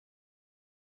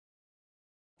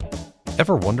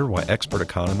Ever wonder why expert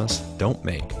economists don't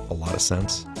make a lot of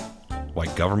sense? Why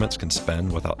governments can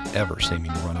spend without ever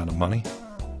seeming to run out of money?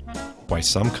 Why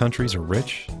some countries are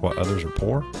rich while others are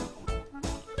poor?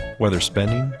 Whether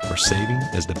spending or saving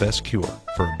is the best cure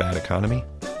for a bad economy?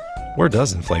 Where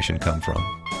does inflation come from?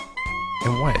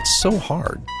 And why it's so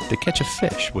hard to catch a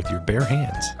fish with your bare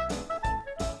hands?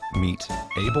 Meet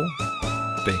Abel,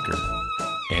 Baker,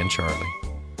 and Charlie,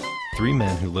 three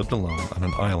men who lived alone on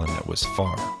an island that was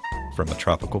far from a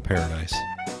tropical paradise,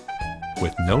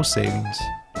 with no savings,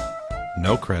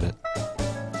 no credit,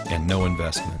 and no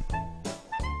investment.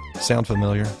 Sound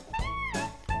familiar?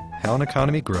 How an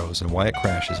Economy Grows and Why It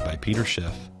Crashes by Peter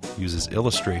Schiff uses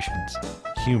illustrations,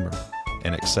 humor,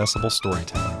 and accessible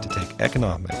storytelling to take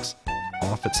economics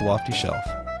off its lofty shelf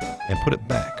and put it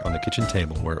back on the kitchen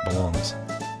table where it belongs.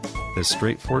 This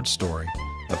straightforward story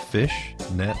of fish,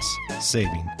 nets,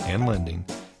 saving, and lending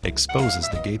exposes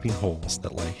the gaping holes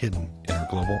that lie hidden in our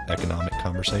global economic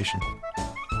conversation.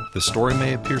 The story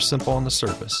may appear simple on the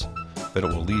surface, but it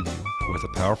will leave you with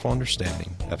a powerful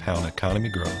understanding of how an economy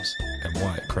grows and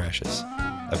why it crashes.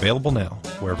 Available now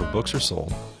wherever books are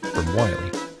sold from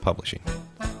Wiley Publishing.